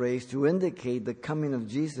this phrase to indicate the coming of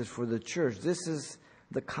Jesus for the church. This is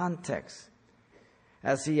the context,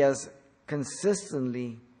 as he has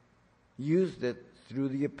consistently used it through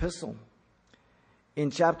the epistle.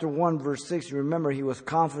 In chapter 1, verse 6, you remember he was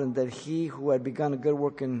confident that he who had begun a good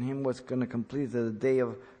work in him was going to complete it to the day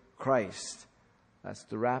of Christ. That's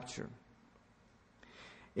the rapture.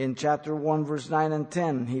 In chapter 1, verse 9 and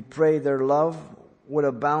 10, he prayed their love would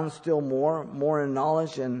abound still more in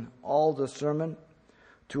knowledge and all discernment,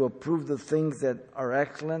 to approve the things that are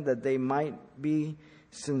excellent, that they might be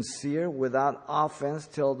sincere without offense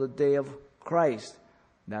till the day of Christ.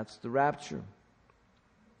 That's the rapture.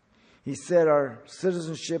 He said our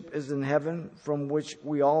citizenship is in heaven, from which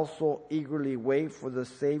we also eagerly wait for the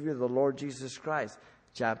Savior, the Lord Jesus Christ.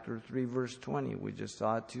 Chapter 3, verse 20. We just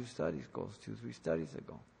saw it 3 studies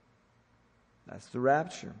ago. That's the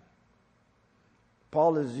rapture.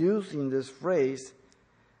 Paul is using this phrase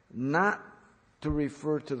not to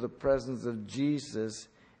refer to the presence of Jesus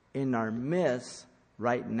in our midst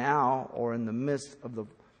right now or in the midst of the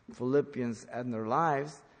Philippians and their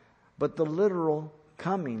lives, but the literal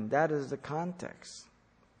coming. That is the context.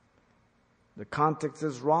 The context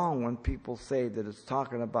is wrong when people say that it's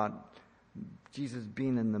talking about Jesus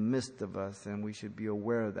being in the midst of us, and we should be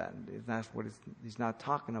aware of that. That's what he's not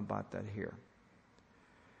talking about that here.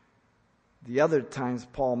 The other times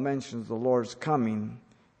Paul mentions the Lord's coming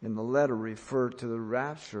in the letter refer to the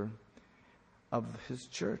rapture of his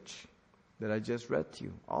church that I just read to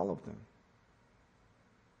you, all of them.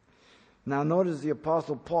 Now notice the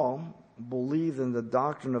Apostle Paul believed in the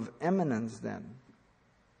doctrine of imminence then.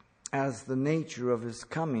 as the nature of his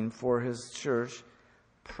coming for his church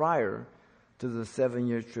prior to the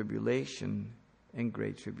 7-year tribulation and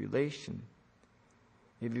great tribulation.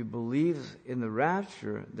 If he believes in the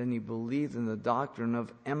rapture, then he believes in the doctrine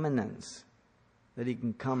of imminence, that he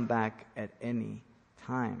can come back at any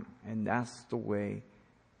time. And that's the way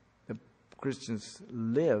the Christians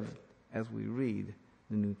live as we read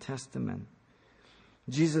the New Testament.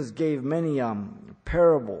 Jesus gave many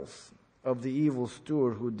parables of the evil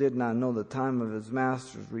steward who did not know the time of his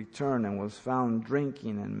master's return and was found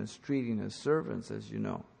drinking and mistreating his servants, as you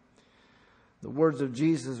know. The words of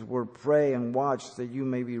Jesus were, "Pray and watch that you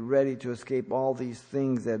may be ready to escape all these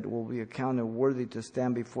things that will be accounted worthy to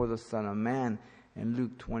stand before the Son of Man," in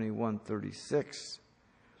Luke 21:36.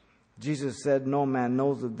 Jesus said, "No man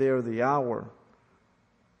knows the day or the hour."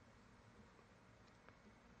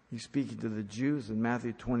 He's speaking to the Jews in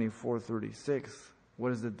Matthew 24:36.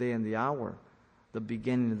 What is the day and the hour? The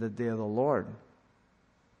beginning of the day of the Lord.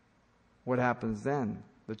 What happens then?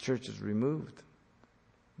 The church is removed.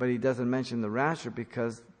 But he doesn't mention the rapture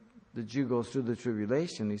because the Jew goes through the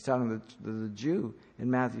tribulation. He's talking to the Jew in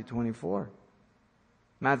Matthew 24.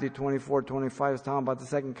 Matthew 24:25 is talking about the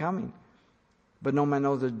second coming. But no man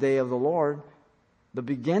knows the day of the Lord, the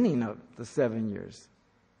beginning of the 7 years.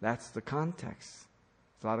 That's the context.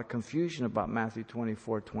 There's a lot of confusion about Matthew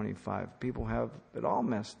 24:25. People have it all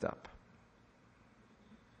messed up.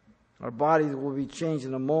 Our bodies will be changed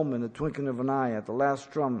in a moment, the twinkling of an eye, at the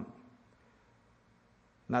last trump.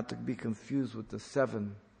 Not to be confused with the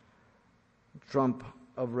 7th trump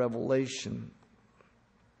of Revelation.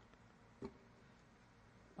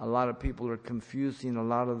 A lot of people are confusing a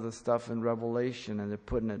lot of the stuff in Revelation, and they're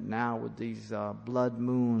putting it now with these blood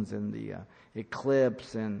moons and the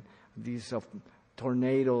eclipse and these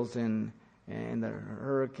tornadoes and the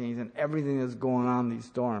hurricanes and everything that's going on, these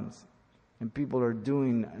storms. And people are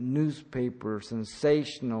doing newspaper,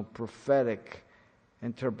 sensational, prophetic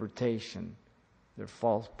interpretation. They're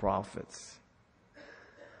false prophets.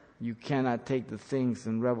 You cannot take the things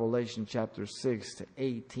in Revelation chapter 6 to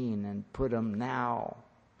 18 and put them now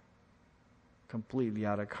completely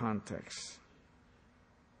out of context.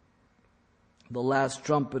 The last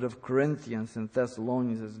trumpet of Corinthians and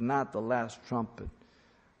Thessalonians is not the last trumpet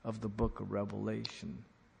of the book of Revelation.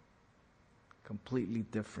 Completely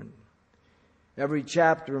different. Every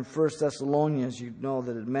chapter in 1 Thessalonians, you know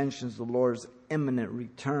that it mentions the Lord's imminent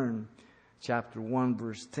return. Chapter 1,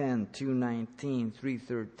 verse 10, 2:19,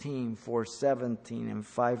 3:13, 4:17, and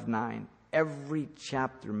 5:9. Every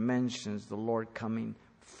chapter mentions the Lord coming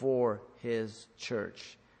for his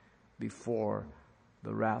church before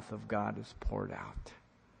the wrath of God is poured out.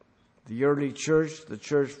 The early church, the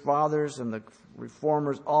church fathers, and the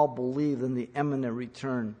reformers all believed in the imminent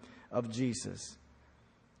return of Jesus.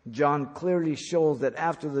 John clearly shows that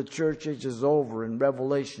after the church age is over in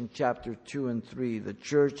Revelation chapter 2 and 3, the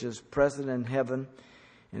church is present in heaven.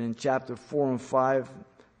 And in chapter 4 and 5,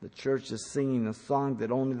 the church is singing a song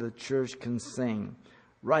that only the church can sing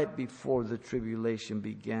right before the tribulation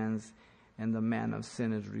begins and the man of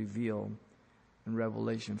sin is revealed in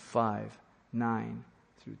Revelation 5, 9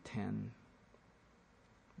 through 10.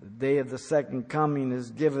 The day of the second coming is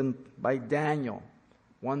given by Daniel.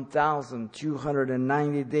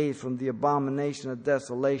 1,290 days from the abomination of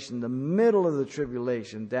desolation, the middle of the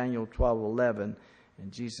tribulation, Daniel 12:11.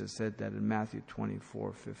 And Jesus said that in Matthew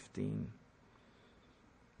 24:15.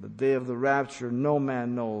 The day of the rapture no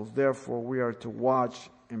man knows. Therefore we are to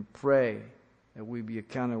watch and pray that we be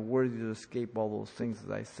accounted worthy to escape all those things,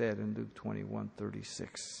 as I said in Luke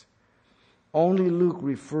 21:36. Only Luke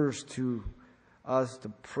refers to us to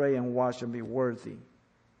pray and watch and be worthy.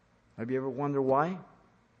 Have you ever wondered why?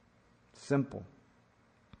 Simple.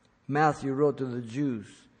 Matthew wrote to the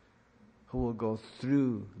Jews who will go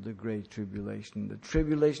through the great tribulation. The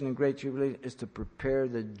tribulation and great tribulation is to prepare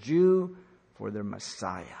the Jew for their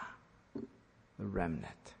Messiah, the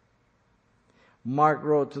remnant. Mark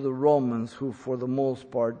wrote to the Romans who for the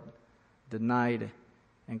most part denied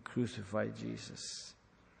and crucified Jesus.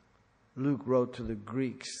 Luke wrote to the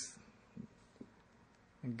Greeks,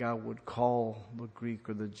 and God would call the Greek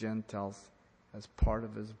or the Gentiles as part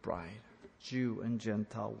of his bride, Jew and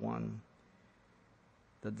Gentile one.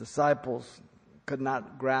 The disciples could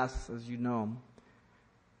not grasp, as you know,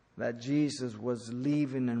 that Jesus was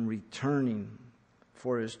leaving and returning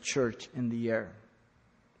for his church in the air.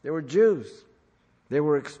 They were Jews. They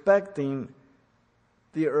were expecting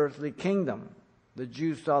the earthly kingdom. The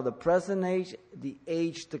Jews saw the present age, the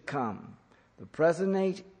age to come. The present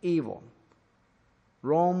age, evil.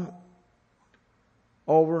 Rome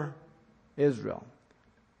over Israel.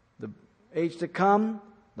 The age to come,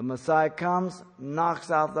 The Messiah comes, knocks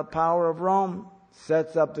out the power of Rome,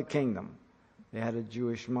 sets up the kingdom. They had a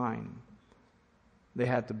Jewish mind. They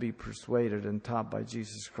had to be persuaded and taught by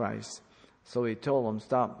Jesus Christ. So he told them,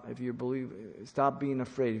 stop being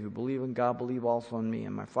afraid. If you believe in God, believe also in me.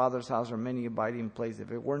 In my Father's house are many abiding places.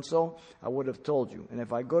 If it weren't so, I would have told you. And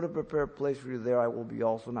if I go to prepare a place for you, there I will be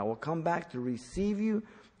also. And I will come back to receive you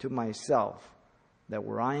to myself, that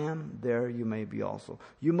where I am, there you may be also.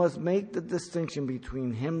 You must make the distinction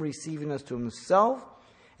between him receiving us to himself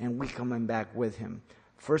and we coming back with him.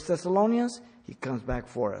 1 Thessalonians, he comes back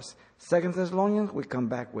for us. 2 Thessalonians, we come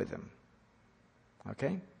back with him.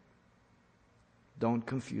 Okay? Don't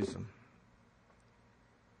confuse them.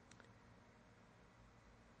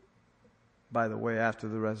 By the way, after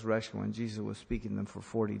the resurrection, when Jesus was speaking to them for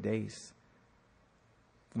 40 days,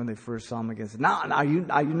 when they first saw him again, said, "Now, are you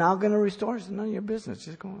now going to restore us? It's none of your business.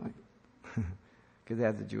 Just go on." Because they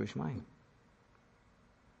had the Jewish mind.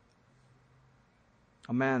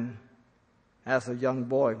 A man asked a young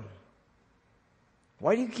boy,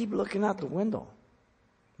 "Why do you keep looking out the window?"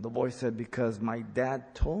 The boy said, "Because my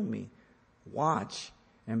dad told me, watch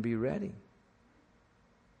and be ready."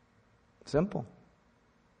 Simple.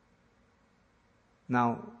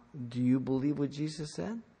 Now, do you believe what Jesus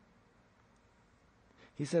said?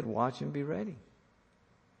 He said, watch and be ready.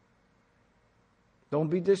 Don't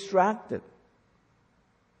be distracted.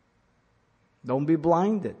 Don't be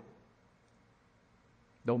blinded.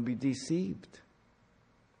 Don't be deceived.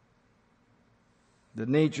 The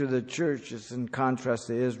nature of the church is in contrast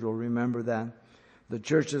to Israel. Remember that. The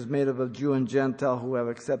church is made up of Jew and Gentile who have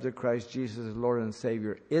accepted Christ Jesus as Lord and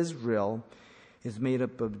Savior. Israel is made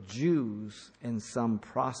up of Jews and some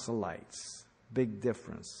proselytes. Big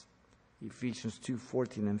difference. Ephesians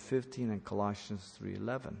 2:14 and 15 and Colossians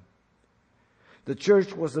 3:11. The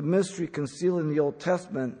church was a mystery concealed in the Old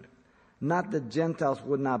Testament, not that Gentiles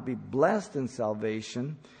would not be blessed in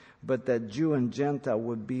salvation, but that Jew and Gentile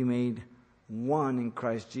would be made one in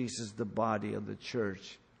Christ Jesus, the body of the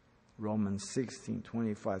church. Romans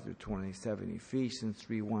 16:25 through 27, Ephesians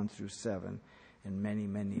 3:1 through 7, and many,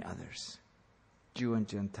 many others. Jew and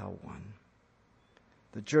Gentile one.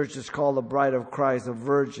 The church is called the bride of Christ, a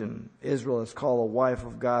virgin. Israel is called a wife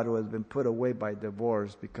of God who has been put away by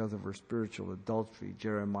divorce because of her spiritual adultery.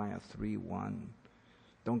 Jeremiah 3:1.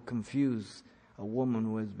 Don't confuse a woman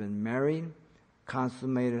who has been married,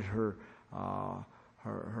 consummated her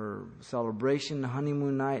celebration,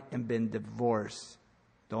 honeymoon night, and been divorced.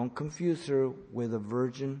 Don't confuse her with a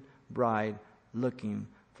virgin bride looking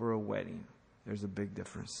for a wedding. There's a big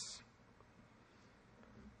difference.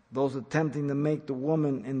 Those attempting to make the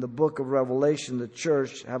woman in the book of Revelation the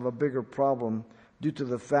church have a bigger problem due to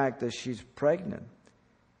the fact that she's pregnant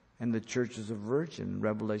and the church is a virgin.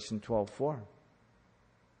 Revelation 12:4.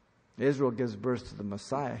 Israel gives birth to the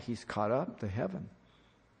Messiah. He's caught up to heaven.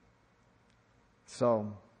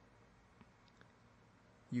 So,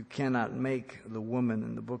 you cannot make the woman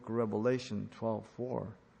in the book of Revelation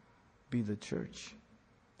 12:4 be the church.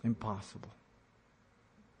 Impossible.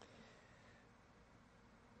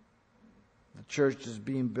 The church is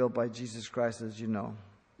being built by Jesus Christ, as you know,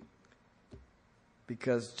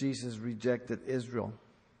 because Jesus rejected Israel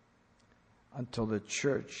until the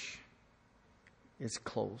church is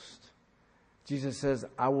closed. Jesus says,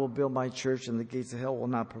 "I will build my church and the gates of hell will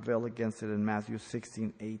not prevail against it," in Matthew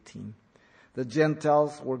 16:18. The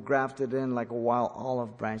Gentiles were grafted in like a wild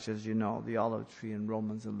olive branch, as you know, the olive tree in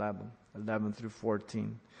Romans 11 through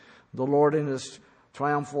 14. The Lord in his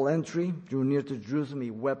triumphal entry drew near to Jerusalem.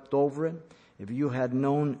 He wept over it. If you had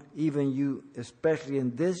known, even you, especially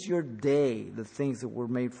in this your day, the things that were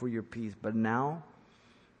made for your peace, but now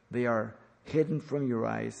they are hidden from your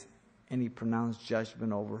eyes. And he pronounced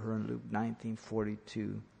judgment over her in Luke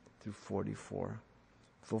 19:42 through 44.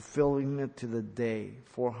 Fulfilling it to the day,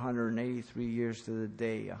 483 years to the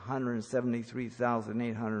day,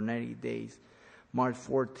 173,880 days. March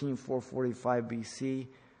 14, 445 BC,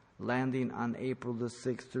 landing on April the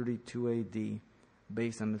 6th, 32 AD,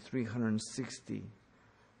 based on the 360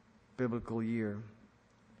 biblical year,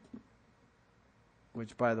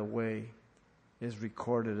 which, by the way, is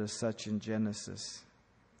recorded as such in Genesis,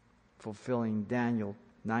 fulfilling Daniel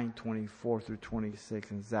 9:24 through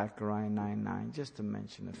 26 and Zechariah 9:9, just to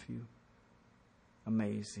mention a few.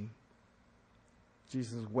 Amazing.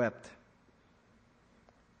 Jesus wept.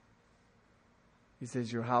 He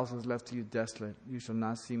says, "Your house is left to you desolate. You shall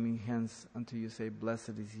not see me hence until you say, Blessed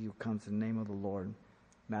is he who comes in the name of the Lord."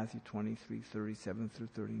 Matthew 23:37 through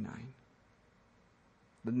 39.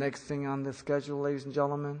 The next thing on the schedule, ladies and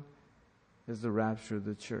gentlemen, is the rapture of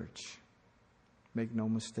the church. Make no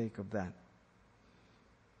mistake of that.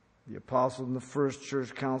 The apostles in the first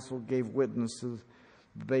church council gave witness to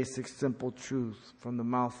the basic, simple truth from the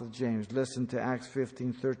mouth of James. Listen to Acts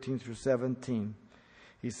 15:13-17.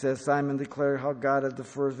 He says, Simon declared how God at the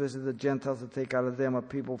first visited the Gentiles to take out of them a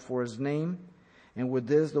people for his name. And with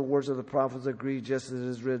this, the words of the prophets agree, just as it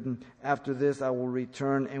is written, after this I will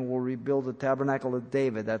return and will rebuild the tabernacle of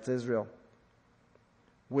David, that's Israel,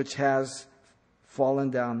 which has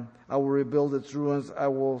fallen down. I will rebuild its ruins. I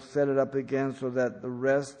will set it up again so that the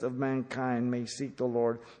rest of mankind may seek the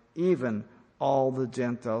Lord, even all the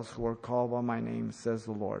Gentiles who are called by my name, says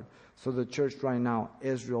the Lord. So the church right now,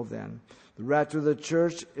 Israel then. The rapture of the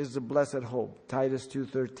church is the blessed hope, Titus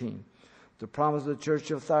 2:13. The promise of the church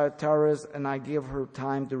of Thyatira is, and I give her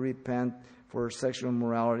time to repent for her sexual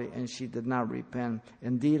immorality, and she did not repent.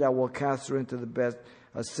 Indeed, I will cast her into the bed,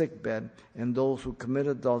 a sick bed, and those who commit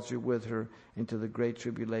adultery with her into the great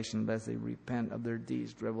tribulation, lest they repent of their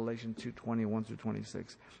deeds. Revelation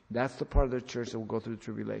 2:21-26. That's the part of the church that will go through the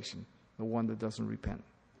tribulation, the one that doesn't repent.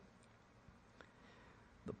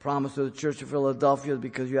 The promise of the church of Philadelphia is,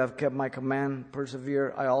 because you have kept my command,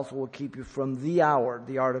 persevere, I also will keep you from the hour,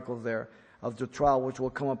 the article there, of the trial which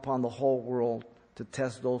will come upon the whole world to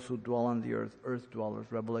test those who dwell on the earth dwellers.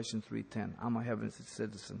 Revelation 3:10. I'm a heavenly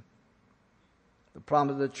citizen. The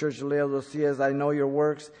promise of the church of Laodicea is, I know your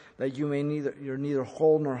works, that you're neither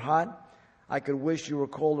cold nor hot. I could wish you were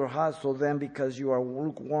cold or hot, so then because you are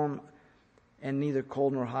lukewarm and neither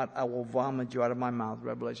cold nor hot, I will vomit you out of my mouth.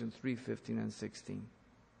 Revelation 3:15-16.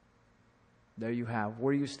 There you have.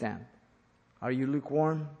 Where do you stand? Are you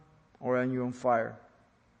lukewarm or are you on fire?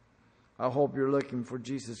 I hope you're looking for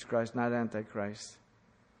Jesus Christ, not Antichrist.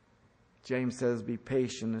 James says, be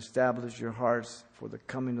patient, establish your hearts, for the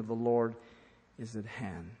coming of the Lord is at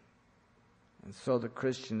hand. And so the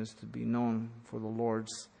Christian is to be known for the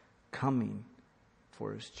Lord's coming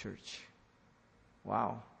for his church.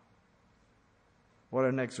 Wow. What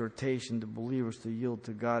an exhortation to believers to yield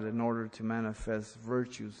to God in order to manifest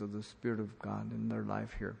virtues of the Spirit of God in their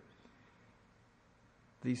life here.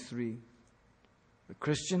 These three. The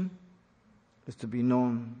Christian is to be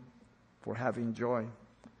known for having joy.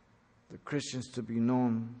 The Christian is to be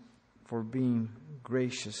known for being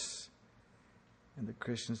gracious. And the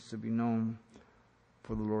Christian is to be known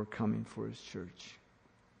for the Lord coming for his church.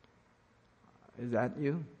 Is that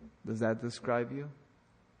you? Does that describe you?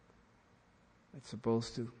 It's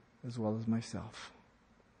supposed to, as well as myself.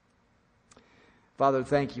 Father,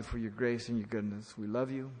 thank you for your grace and your goodness. We love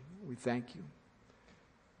you. We thank you.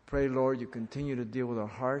 Pray, Lord, you continue to deal with our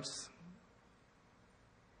hearts.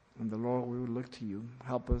 And the Lord, we will look to you.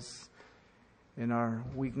 Help us in our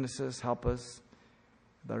weaknesses. Help us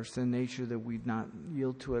with our sin nature, that we not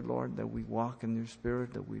yield to it, Lord, that we walk in your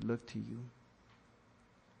Spirit, that we look to you.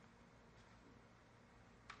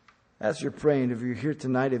 As you're praying, if you're here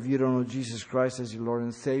tonight, if you don't know Jesus Christ as your Lord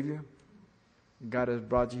and Savior, God has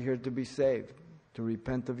brought you here to be saved, to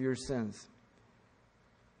repent of your sins.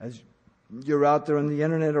 As you're out there on the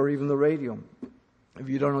internet or even the radio, if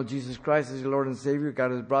you don't know Jesus Christ as your Lord and Savior, God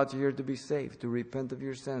has brought you here to be saved, to repent of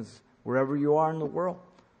your sins, wherever you are in the world.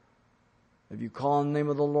 If you call on the name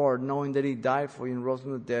of the Lord, knowing that He died for you and rose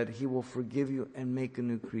from the dead, He will forgive you and make a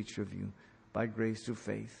new creature of you by grace through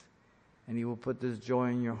faith. And He will put this joy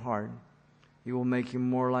in your heart. He will make you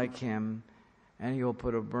more like Him. And He will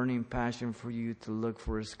put a burning passion for you to look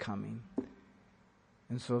for His coming.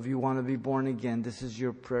 And so if you want to be born again, this is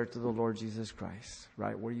your prayer to the Lord Jesus Christ,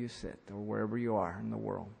 right where you sit or wherever you are in the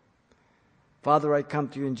world. Father, I come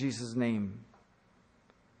to you in Jesus' name.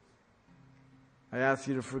 I ask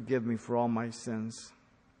you to forgive me for all my sins.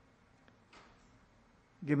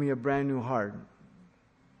 Give me a brand new heart.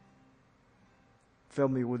 Fill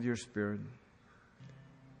me with your Spirit.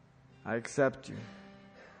 I accept you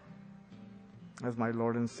as my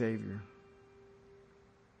Lord and Savior.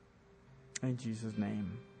 In Jesus'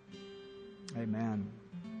 name, amen.